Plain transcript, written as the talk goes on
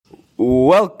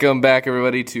Welcome back,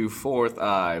 everybody, to Fourth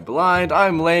Eye Blind.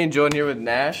 I'm Lane, joined here with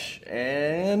Nash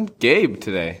and Gabe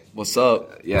today. What's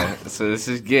up? Yeah, so this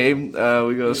is Gabe. We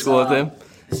go to school with him.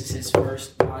 This is his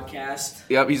first podcast.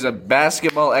 Yep, he's a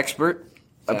basketball expert,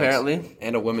 apparently.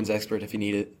 And a women's expert if you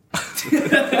need it.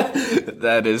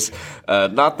 That is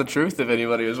not the truth, if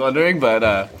anybody was wondering.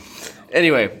 But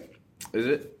anyway, is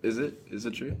it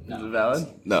true? No. Is it valid?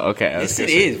 No, okay. Yes,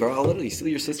 it is, bro. I'll literally steal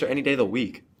your sister any day of the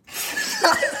week.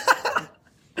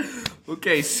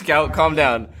 Okay, Scout, calm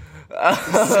down.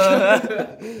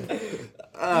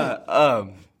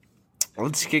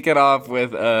 Let's kick it off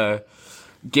with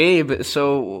Gabe.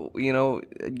 So,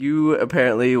 you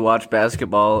apparently watch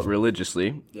basketball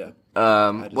religiously. Yeah.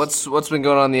 What's been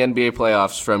going on in the NBA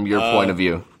playoffs from your point of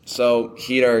view? So,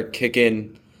 Heat are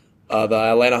kicking the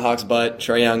Atlanta Hawks' butt.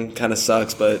 Trae Young kind of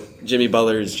sucks, but Jimmy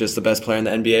Butler is just the best player in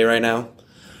the NBA right now.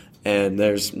 And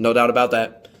there's no doubt about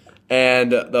that.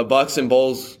 And the Bucks and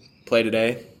Bulls play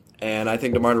today. And I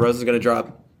think DeMar DeRozan is going to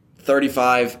drop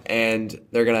 35, and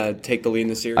they're going to take the lead in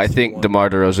the series. I think DeMar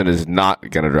DeRozan is not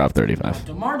going to drop 35.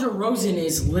 DeMar DeRozan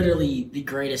is literally the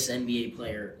greatest NBA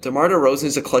player. DeMar DeRozan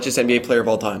is the clutchest NBA player of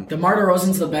all time. DeMar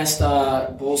DeRozan's the best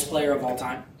Bulls player of all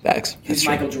time. Facts. He's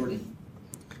Michael Jordan.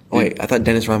 Oh, wait, I thought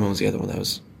Dennis Rodman was the other one that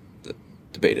was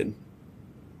debated.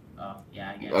 Oh,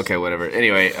 yeah, I guess. Okay, whatever.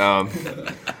 Anyway,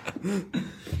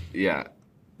 yeah.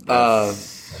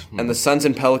 And the Suns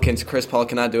and Pelicans, Chris Paul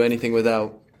cannot do anything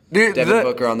without Devin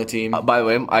Booker on the team. By the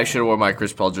way, I should have worn my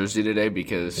Chris Paul jersey today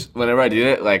because whenever I do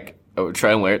it, I would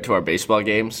try and wear it to our baseball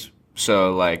games.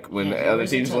 So, when other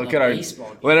teams look at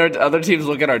other teams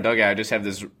look at our dugout, I just have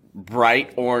this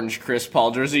bright orange Chris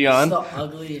Paul jersey on. It's the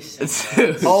ugliest.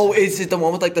 Oh, is it the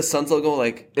one with the Suns logo?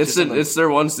 It's their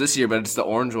ones this year, but it's the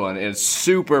orange one. And it's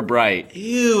super bright.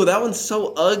 Ew, that one's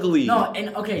so ugly. No,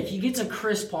 and okay, he gets a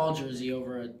Chris Paul jersey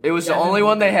over it. It was the only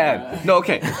one they had. No,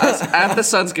 okay. I was at the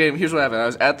Suns game. Here's what happened. I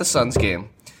was at the Suns game,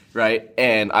 right?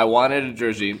 And I wanted a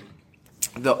jersey.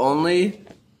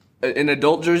 An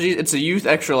adult jersey, it's a youth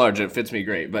extra large. It fits me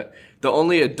great. But the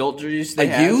only adult jerseys they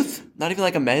have. A youth? Not even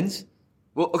like a men's?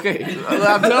 Well, okay.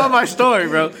 I'm telling my story,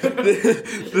 bro.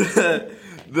 The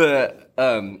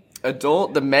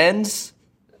men's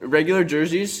regular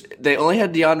jerseys, they only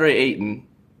had DeAndre Ayton,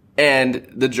 and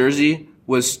the jersey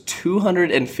was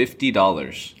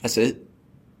 $250. That's it?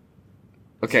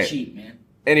 Okay. Cheap, man.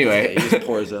 Anyway. Okay, he's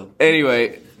poor as hell.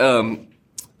 Anyway, the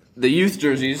youth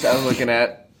jerseys I was looking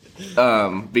at,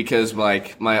 because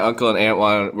my uncle and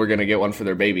aunt were gonna get one for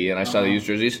their baby, and I saw the youth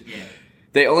jerseys. Yeah.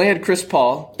 They only had Chris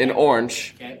Paul in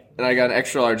orange, Okay. and I got an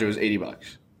extra large. It was $80.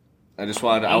 I just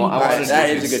wanted. I wanted That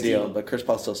is a good deal, but Chris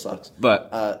Paul still sucks.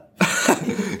 But Top 5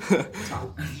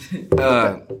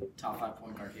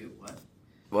 point guard who?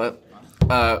 what?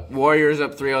 Warriors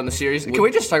up 3 on the series. Can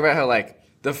we just talk about how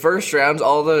the first rounds,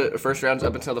 all the first rounds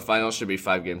up until the finals should be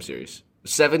 5-game series.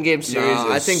 7-game series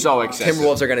is I think so excessive.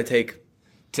 Timberwolves are going to take.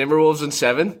 Timberwolves in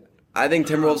 7. I think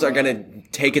Timberwolves are going to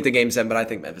take it to Game 7, but I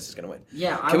think Memphis is going to win.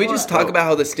 Yeah. Can we just talk about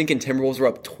how the stinking Timberwolves were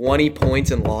up 20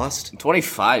 points and lost?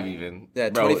 25 even. Yeah,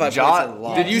 Bro, 25 Ja, points and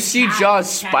lost. Did you see Ja's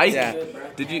spike? Yeah.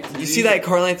 Did you see that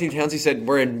Karl Anthony Towns? He said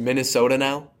we're in Minnesota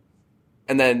now,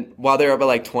 and then while they were up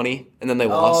at 20, and then they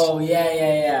lost. Oh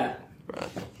yeah. Bruh,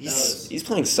 he's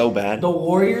playing so bad. The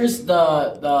Warriors,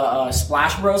 the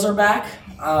Splash Bros are back.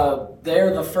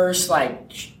 They're the first I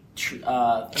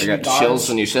got chills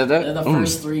when you said that. They're the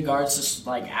first 3 guards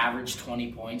to average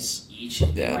 20 points each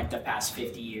in Yeah. the past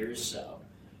 50 years. So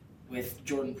with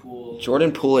Jordan Poole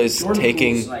Is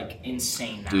taking. Poole's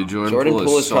insane now. Dude, Jordan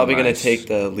Poole is so probably going to nice. take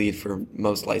the lead for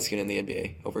most light skin in the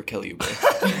NBA over Kelly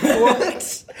Oubre.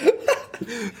 What?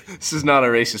 This is not a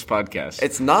racist podcast.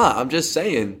 It's not. I'm just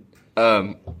saying.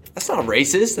 That's not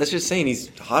racist. That's just saying he's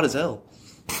hot as hell.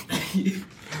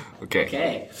 Okay.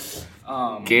 Okay.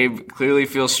 Gabe clearly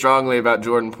feels strongly about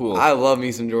Jordan Poole. I love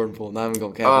me some Jordan Poole. Not even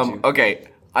going to cap with you. Okay.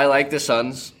 I like the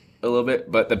Suns a little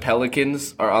bit, but the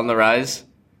Pelicans are on the rise.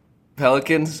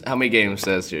 Pelicans, how many games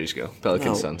does series go?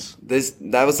 Suns.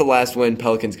 That was the last win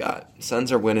Pelicans got.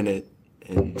 Suns are winning it.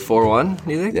 4-1,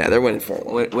 you think? Yeah, they're winning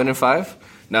 4-1. Winning 5?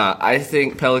 Nah, I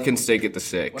think Pelicans take it to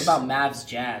 6. What about Mavs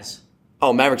Jazz?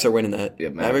 Oh, Mavericks are winning that. Yeah,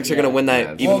 Mavericks are going to win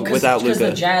that even without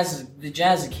Luka. Because the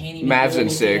Jazz can't even Mavs do in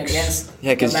anything 6. against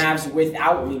Yeah, the Mavs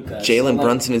without Luka. Jalen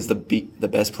Brunson is the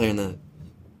best player in the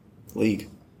league.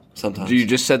 Sometimes. You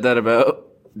just said that about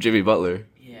Jimmy Butler.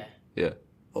 Yeah.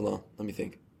 Hold on, let me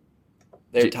think.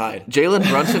 They're tied. Jalen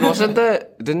Brunson, wasn't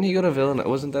that? Didn't he go to Villanova?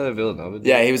 Wasn't that a Villanova? Dude?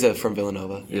 Yeah, he was from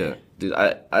Villanova. Yeah. Dude,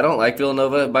 I don't like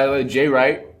Villanova. By the way, Jay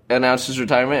Wright announced his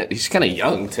retirement. He's kind of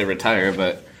young to retire,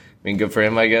 but I mean, good for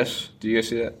him, I guess. Do you guys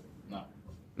see that? No.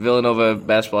 Villanova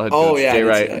basketball head Oh, coach yeah, I Jay did see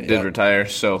Wright that, did yeah. retire,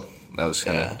 so that was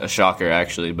kind of a shocker,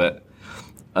 actually. But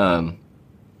I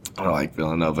don't like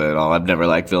Villanova at all. I've never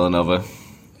liked Villanova.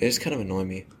 They just kind of annoy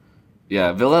me.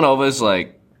 Yeah, Villanova's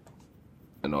like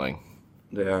annoying.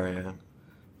 They are, yeah.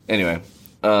 Anyway,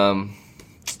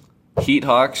 Heat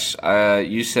Hawks.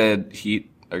 You said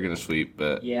Heat are gonna sweep,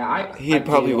 but Yeah, He I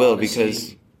probably do, will honestly.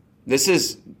 because this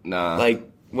is nah. like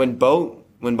when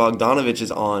Bogdanovich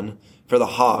is on for the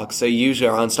Hawks, they usually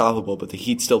are unstoppable, but the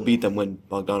Heat still beat them when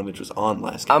Bogdanovich was on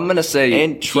last game. I'm gonna say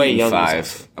And Trae Heat Young was 5.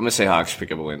 awesome. I'm gonna say Hawks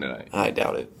pick up a win tonight. I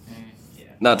doubt it.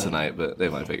 Not tonight, but they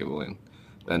might pick up a win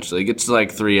eventually. It gets to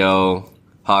like 3-0.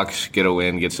 Hawks get a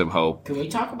win, get some hope. Can we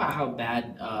talk about how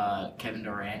bad Kevin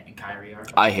Durant and Kyrie are?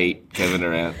 I hate Kevin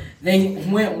Durant. They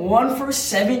went 1 for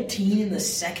 17 in the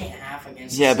second half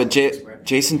against. Yeah, the but Celtics, bro.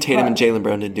 Jason Tatum and Jaylen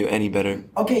Brown didn't do any better.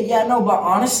 Okay, yeah, no, but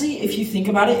honestly, if you think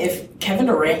about it, if Kevin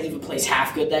Durant even plays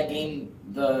half good that game,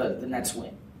 the Nets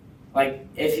win.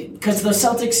 Like, because the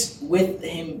Celtics, with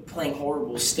him playing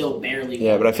horrible, still barely won.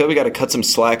 Yeah, but I feel we got to cut some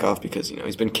slack off because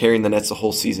he's been carrying the Nets the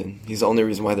whole season. He's the only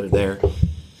reason why they're there.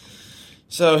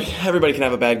 So everybody can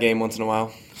have a bad game once in a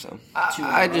while. So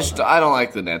I don't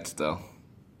like the Nets though.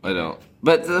 I don't.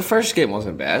 But the first game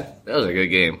wasn't bad. That was a good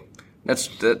game. Nets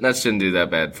didn't do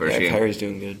that bad first game. Kyrie's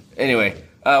doing good. Anyway,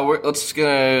 we're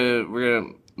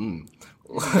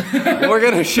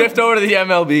gonna shift over to the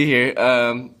MLB here.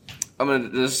 I'm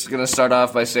just gonna start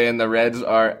off by saying the Reds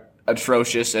are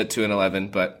atrocious at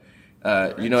 2-11. But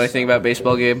you know anything about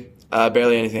baseball, Gabe?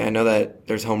 Barely anything. I know that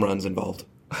there's home runs involved.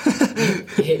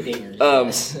 Hit dingers.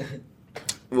 Yes.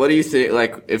 What do you think?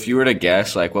 Like, if you were to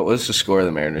guess, like, what was the score of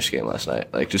the Mariners game last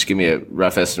night? Like, just give me a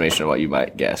rough estimation of what you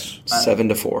might guess.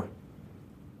 7-4.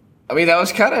 I mean, that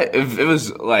was kind of. It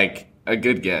was like a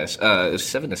good guess. It was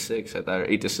 7-6, I thought, or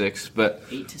 8-6. But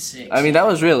 8-6. I mean, that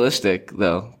was realistic,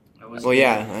 though. Well,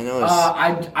 yeah, I know.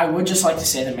 I would just like to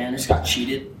say the Mariners got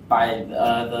cheated by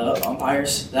the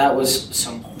umpires. That was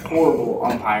some horrible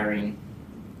umpiring.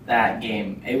 That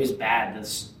game, it was bad.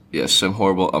 Yes, some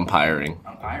horrible umpiring.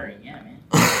 Umpiring, yeah, man.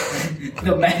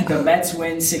 the Mets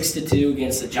win 6-2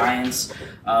 against the Giants.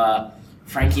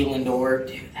 Frankie Lindor,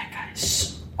 dude, that guy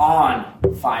is on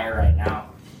fire right now.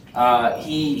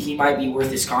 He might be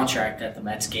worth his contract that the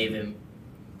Mets gave him.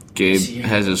 Gabe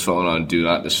has his phone on Do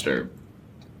Not Disturb.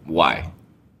 Why?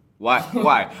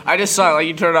 Why? I just saw it. Like,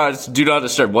 you turned on Do Not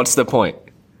Disturb. What's the point?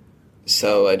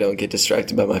 So I don't get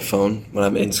distracted by my phone when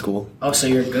I'm in school. Oh, so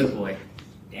you're a good boy.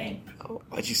 Dang. Oh,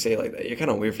 why'd you say it like that? You're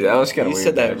kind of weird for That was kind of You weird.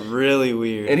 said that really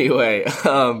weird. Anyway, I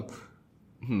don't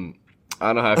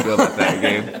know how I feel about that,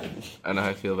 Gabe. I don't know how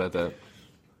I feel about that.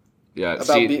 Yeah, About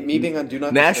see, me being on Do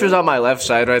Not Nash was Disturb? on my left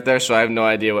side right there, so I have no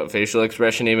idea what facial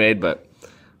expression he made, but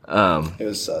It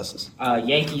was sus.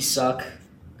 Yankees suck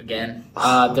again.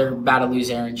 They're about to lose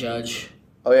Aaron Judge.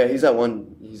 Oh yeah, he's that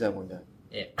one guy.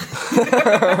 Yeah.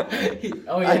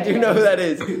 Oh, yeah. I do know who that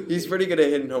is. He's pretty good at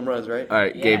hitting home runs, right? all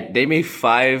right, Yeah. Gabe, name me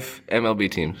 5 MLB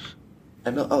teams.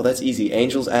 Oh, that's easy.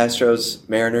 Angels, Astros,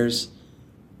 Mariners,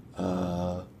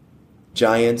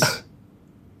 Giants,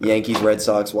 Yankees, Red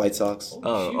Sox, White Sox.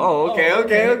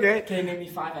 Okay. Can you name me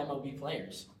 5 MLB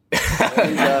players?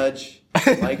 Aaron Judge,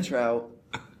 Mike Trout.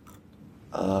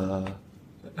 I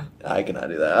cannot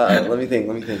do that. Let me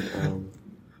think.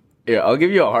 Yeah, I'll give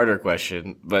you a harder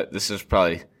question, but this is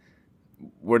probably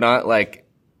we're not like.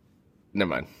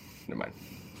 Never mind.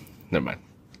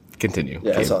 Continue.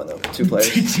 Yeah, that's all I know. 2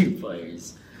 players. 2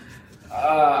 players.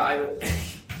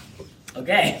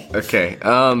 Okay. Okay.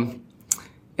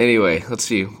 Anyway, let's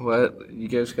see. What you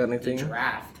guys got anything?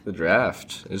 Draft. The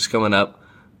draft is coming up.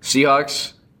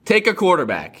 Seahawks take a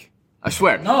quarterback. I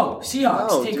swear. No, Seahawks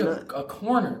No, take do a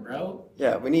corner, bro.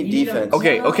 Yeah, we need We need a defense.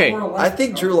 Okay, corner okay. or a left, I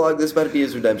think bro. Drew Lock, this better be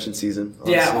his redemption season.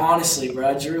 Honestly. Yeah, honestly,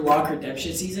 bro. Drew Lock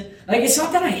redemption season. Like, it's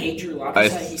not that I hate Drew Lock.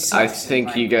 It's that he sucks. I think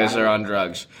and, you like, guys are on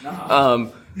drugs.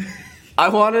 No. I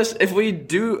want us, if we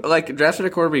do, like, drafting a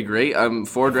corner would be great. I'm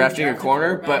for drafting a draft a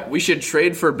corner, quarterback. but we should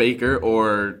trade for Baker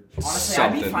or Honestly,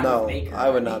 I'd be something. fine. No, with Baker. I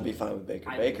would not be fine with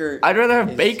Baker. Baker. I'd rather have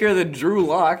is- Baker than Drew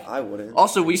Lock. I wouldn't.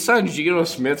 Also, we signed Geno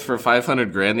Smith for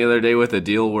 $500,000 the other day with a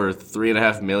deal worth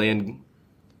 $3.5 million.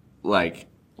 Like,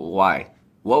 why?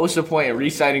 What was the point of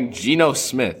re-signing Geno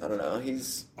Smith? I don't know.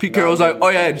 He's. Pete Carroll was like, "Oh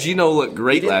yeah, Geno looked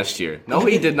great last year." No,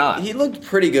 he did not. He looked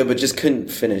pretty good, but just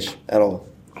couldn't finish at all.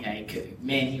 Yeah, he could.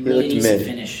 Man, he really looked needs mid. to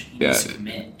finish. He Yeah. needs to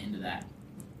commit into that.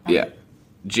 Yeah,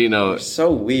 Geno.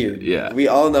 So weird. Yeah. We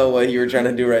all know what you were trying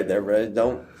to do right there, bro.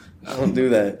 Don't do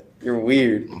that. You're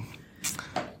weird.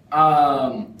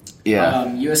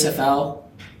 USFL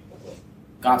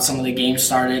got some of the games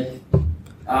started.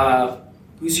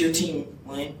 Who's your team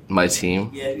Lane? My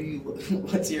team. Yeah.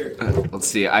 What's your? Let's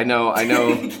see. I know.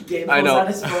 Gabe I pulls know. out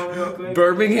his phone real quick.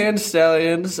 Birmingham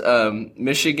Stallions,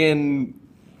 Michigan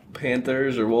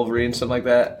Panthers or Wolverines, something like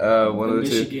that. One of the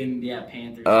two. Michigan, yeah,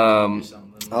 Panthers. Um, or something.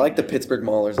 I like the Pittsburgh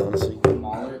Maulers, honestly.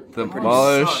 Mauler. The Bro,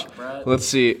 Maulers. suck, bro. Let's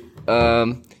see.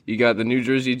 You got the New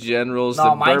Jersey Generals, No,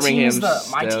 the my Birmingham team's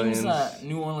Stallions, the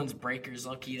New Orleans Breakers.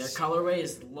 Low key, their colorway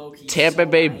is low key. Tampa so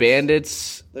Bay nice.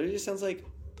 Bandits. That just sounds like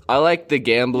I like the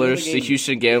Gamblers, Yeah, the the game.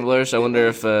 Houston Gamblers. I wonder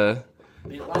if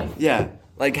yeah,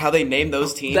 like how they name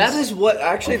those teams. that is what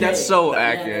actually Okay. that's so Yeah,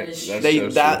 accurate. that is That's they so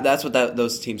that's what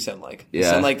those teams sound like. They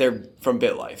Yeah. sound like they're from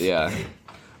BitLife. true. Yeah.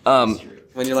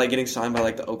 When you're like getting signed by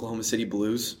like the Oklahoma City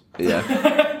Blues. Yeah.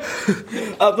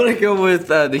 I'm gonna go with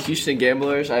the Houston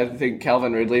Gamblers. I think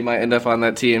Calvin Ridley might end up on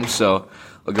that team, so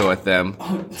I'll go with them.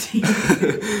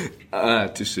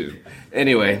 Too soon.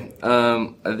 Anyway,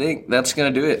 I think that's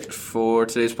gonna do it for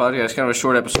today's podcast. Kind of a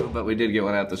short episode, but we did get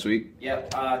one out this week.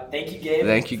 Yep. Thank you, Gabe.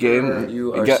 Thank you, Gabe.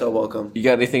 You are got- so welcome. You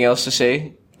got anything else to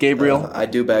say, Gabriel? I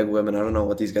do bag women. I don't know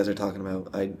what these guys are talking about.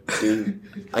 I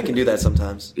can do that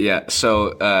sometimes. Yeah.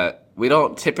 So we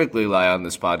don't typically lie on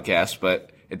this podcast, but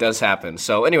it does happen.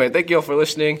 So anyway, thank you all for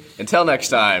listening. Until next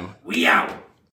time. We out.